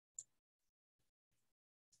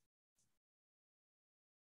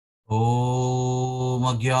ॐ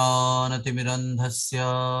अज्ञानतिमिरन्धस्य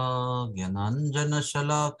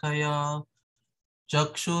ज्ञानाञ्जनशलाकया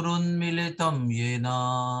चक्षुरुन्मिलितं येन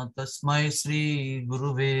तस्मै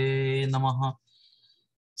श्रीगुरुवे नमः।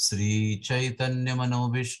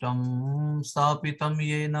 श्रीचैतन्यमनोभीष्टं स्थापितं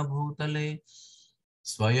येन भूतले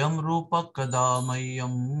स्वयं रूपः कदा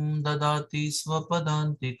मह्यं ददाति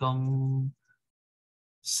स्वपदान्तिकम्।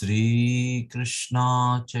 श्री कृष्णा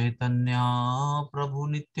चैतन्य प्रभु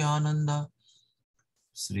नित्यानंद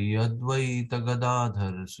श्री अद्वैत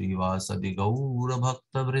गदाधर श्रीवासदि गौर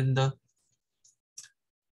भक्त वृंद।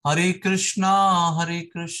 हरे कृष्णा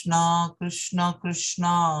कृष्णा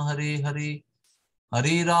कृष्णा हरे हरे,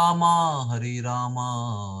 हरे रामा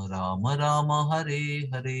राम राम हरे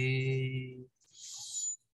हरे।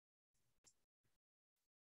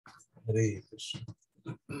 हरे Krishna.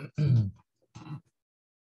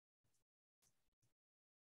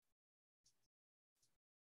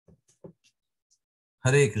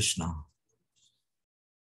 Hare Krishna.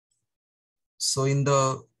 So in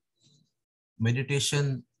the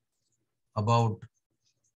meditation about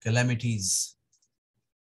calamities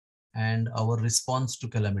and our response to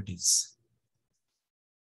calamities,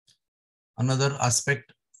 another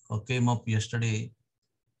aspect came up yesterday,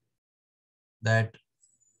 that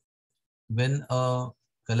when a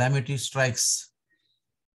calamity strikes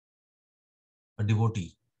a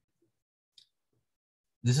devotee,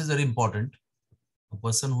 this is very important. A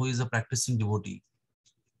person who is a practicing devotee,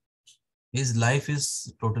 his life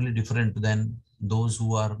is totally different than those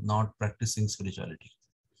who are not practicing spirituality.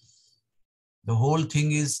 The whole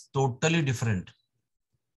thing is totally different.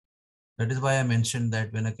 That is why I mentioned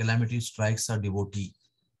that when a calamity strikes a devotee,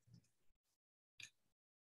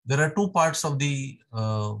 there are two parts of the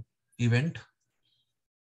event.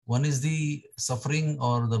 One is the suffering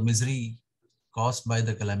or the misery caused by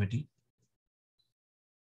the calamity,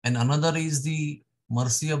 and another is the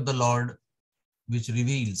mercy of the Lord, which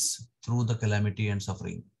reveals through the calamity and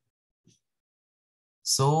suffering.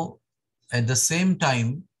 So at the same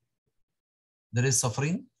time, there is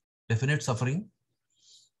suffering, definite suffering,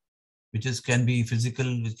 which can be physical,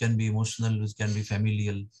 which can be emotional, which can be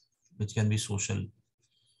familial, which can be social.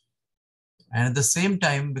 And at the same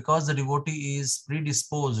time, because the devotee is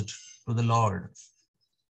predisposed to the Lord,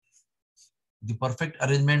 the perfect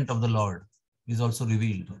arrangement of the Lord is also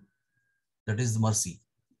revealed. That is the mercy.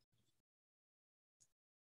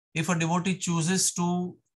 If a devotee chooses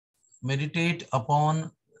to meditate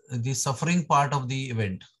upon the suffering part of the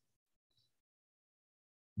event,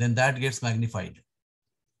 then that gets magnified.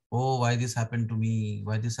 Oh, why this happened to me?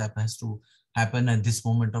 Why this has to happen at this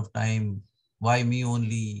moment of time? Why me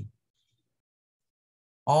only?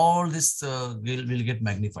 All this will get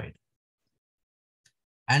magnified.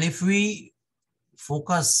 And if we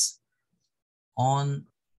focus on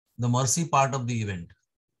the mercy part of the event,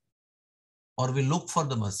 or we look for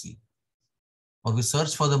the mercy, or we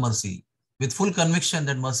search for the mercy with full conviction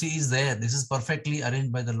that mercy is there, this is perfectly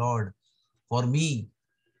arranged by the Lord for me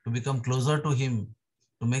to become closer to Him,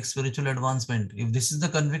 to make spiritual advancement. If this is the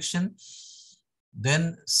conviction,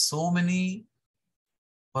 then so many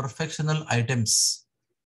perfectional items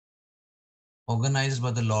organized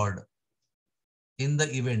by the Lord in the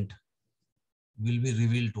event will be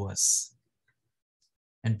revealed to us.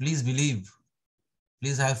 And please believe,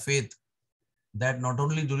 please have faith that not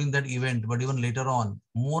only during that event, but even later on,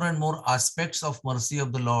 more and more aspects of mercy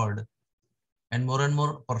of the Lord and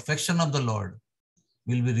more perfection of the Lord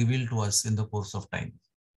will be revealed to us in the course of time.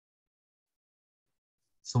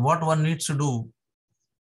 So what one needs to do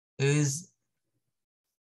is,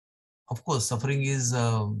 of course, suffering is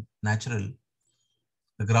natural.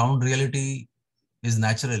 The ground reality is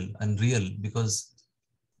natural and real because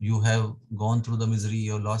you have gone through the misery,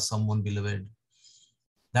 you have lost someone beloved.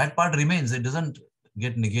 That part remains. It doesn't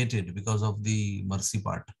get negated because of the mercy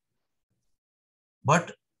part.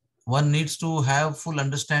 But one needs to have full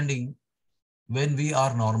understanding when we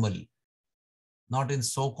are normal, not in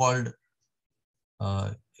so-called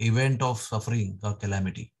event of suffering or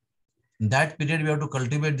calamity. In that period, we have to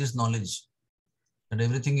cultivate this knowledge that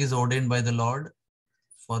everything is ordained by the Lord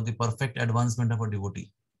for the perfect advancement of a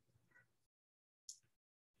devotee.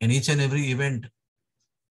 In each and every event,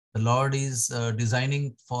 the Lord is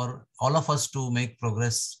designing for all of us to make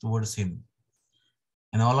progress towards Him.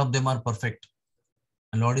 And all of them are perfect.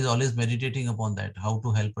 And Lord is always meditating upon that, how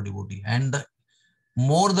to help a devotee. And the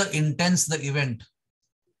more the intense the event,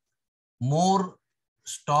 more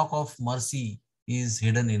stock of mercy is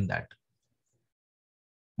hidden in that.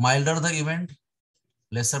 Milder the event,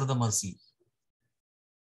 lesser the mercy.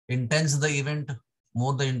 Intense the event,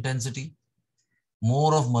 more the intensity.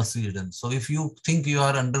 more of mercy hidden. So if you think you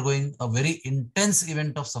are undergoing a very intense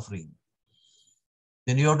event of suffering,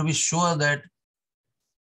 then you have to be sure that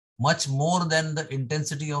much more than the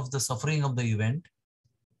intensity of the suffering of the event,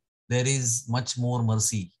 there is much more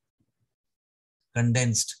mercy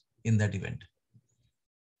condensed in that event.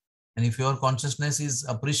 And if your consciousness is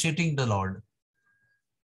appreciating the Lord,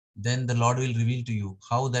 then the Lord will reveal to you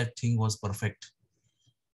how that thing was perfect.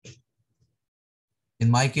 In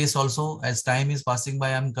my case also, as time is passing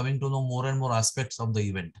by, I'm coming to know more and more aspects of the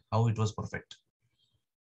event, how it was perfect,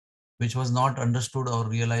 which was not understood or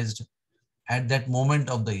realized at that moment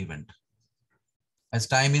of the event. As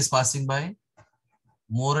time is passing by,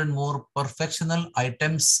 more and more perfectional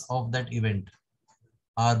items of that event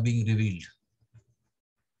are being revealed.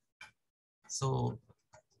 So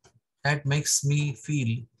that makes me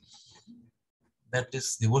feel that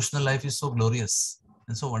this devotional life is so glorious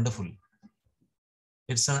and so wonderful.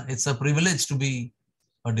 It's a privilege to be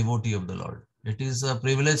a devotee of the Lord. It is a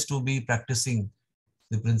privilege to be practicing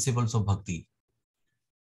the principles of bhakti.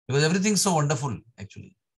 Because everything is so wonderful,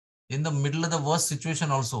 actually. In the middle of the worst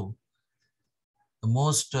situation also, the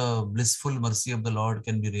most blissful mercy of the Lord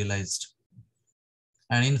can be realized.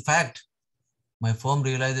 And in fact, my firm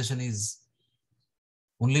realization is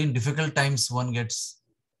only in difficult times one gets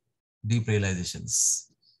deep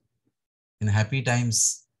realizations. In happy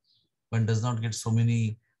times, one does not get so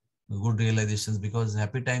many good realizations, because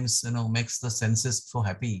happy times, makes the senses so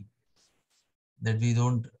happy that we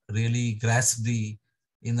don't really grasp the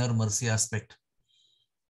inner mercy aspect.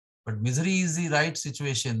 But misery is the right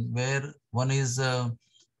situation where one is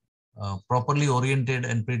properly oriented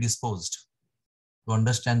and predisposed to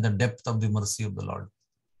understand the depth of the mercy of the Lord.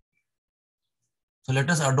 So let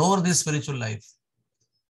us adore this spiritual life.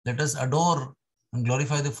 Let us adore and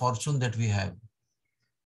glorify the fortune that we have,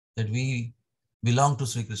 that we belong to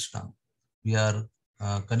Sri Krishna. We are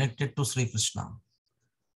connected to Sri Krishna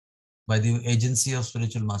by the agency of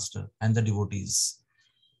spiritual master and the devotees.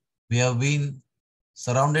 We have been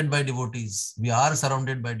surrounded by devotees. We are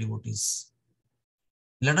surrounded by devotees.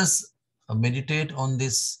 Let us meditate on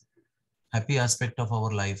this happy aspect of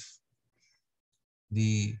our life,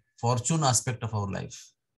 the fortune aspect of our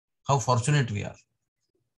life, how fortunate we are.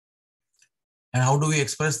 And how do we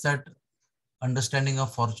express that understanding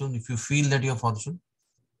of fortune? If you feel that you are fortunate,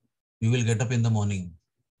 you will get up in the morning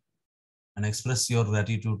and express your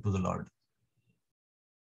gratitude to the Lord.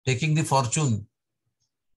 Taking the fortune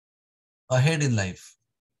ahead in life.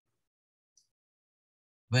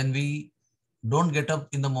 When we don't get up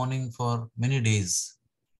in the morning for many days,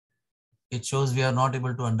 it shows we are not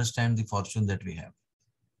able to understand the fortune that we have.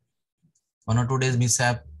 1 or 2 days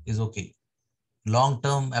mishap is okay.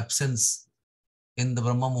 Long-term absence in the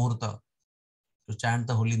Brahma Muhurta to chant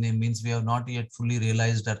the holy name means we have not yet fully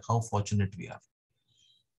realized that how fortunate we are.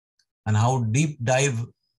 And how deeply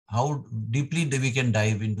we can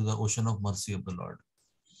dive into the ocean of mercy of the Lord.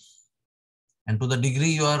 And to the degree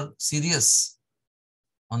you are serious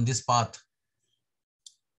on this path,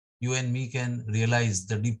 you and me can realize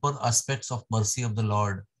the deeper aspects of mercy of the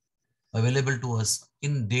Lord available to us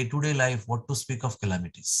in day-to-day life, what to speak of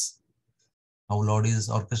calamities. How Lord is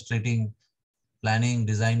orchestrating, planning,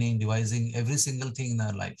 designing, devising every single thing in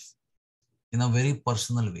our life in a very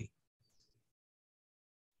personal way.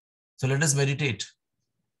 So let us meditate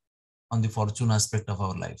on the fortune aspect of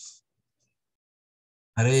our life.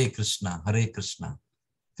 Hare Krishna,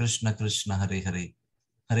 Krishna Krishna, Hare Hare,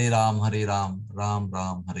 Hare Ram, Ram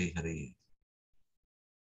Ram, Hare Hare.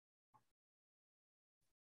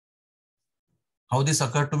 How this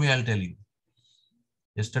occurred to me, I'll tell you.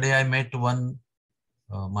 Yesterday I met one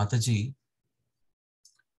Mataji,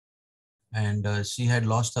 and she had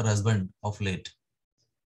lost her husband of late,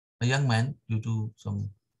 a young man, due to some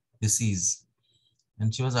disease.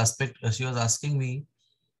 And she was asking me,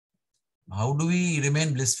 how do we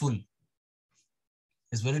remain blissful?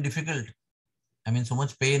 It's very difficult. I'm in so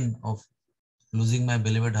much pain of losing my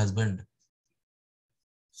beloved husband.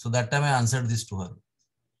 So that time I answered this to her,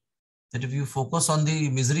 that if you focus on the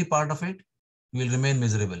misery part of it, you will remain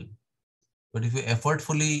miserable. But if you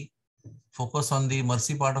effortfully focus on the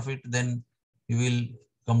mercy part of it, then you will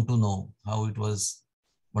come to know how it was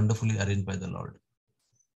wonderfully arranged by the Lord.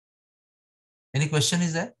 Any question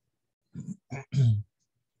is there?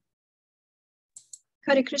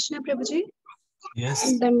 Hare Krishna, Prabhuji.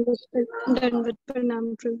 Yes. Dandavat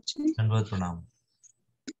Pranam, Prabhuji. Dandavat Pranam.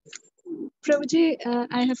 Prabhuji,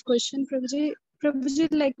 I have question, Prabhuji. Prabhuji,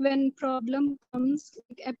 like when problem comes,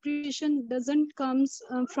 like appreciation doesn't comes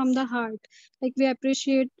from the heart. Like we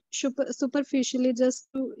appreciate superficially just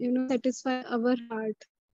to satisfy our heart.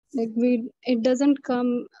 Like it doesn't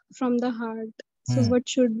come from the heart. So what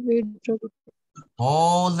should we do, Prabhupada?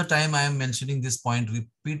 All the time I am mentioning this point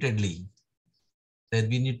repeatedly, that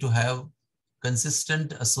we need to have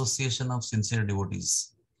consistent association of sincere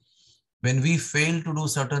devotees. When we fail to do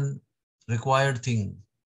certain required thing,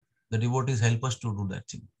 the devotees help us to do that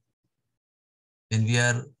thing. When we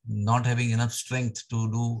are not having enough strength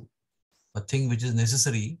to do a thing which is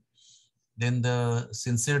necessary, then the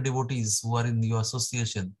sincere devotees who are in your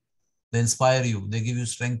association, they inspire you, they give you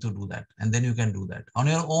strength to do that, and then you can do that. On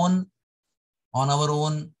your own, on our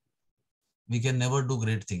own, we can never do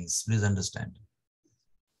great things. Please understand.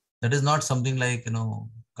 That is not something like,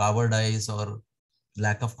 cowardice or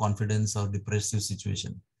lack of confidence or depressive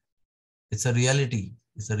situation. It's a reality.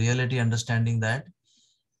 It's a reality understanding that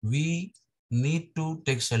we need to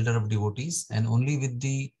take shelter of devotees, and only with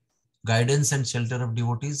the guidance and shelter of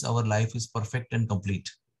devotees, our life is perfect and complete.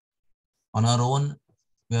 On our own,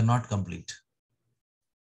 we are not complete.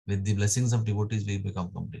 With the blessings of devotees, we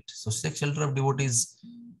become complete. So take shelter of devotees.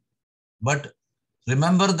 But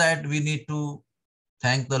remember that we need to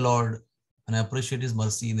thank the Lord and appreciate His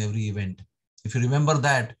mercy in every event. If you remember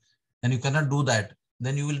that and you cannot do that,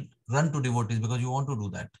 then you will run to devotees because you want to do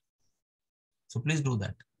that. So please do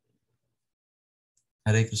that.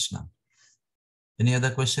 Hare Krishna. Any other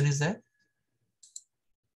question is there?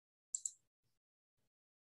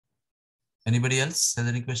 Anybody else has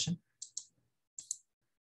any question?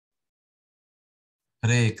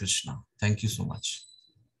 Hare Krishna. Thank you so much.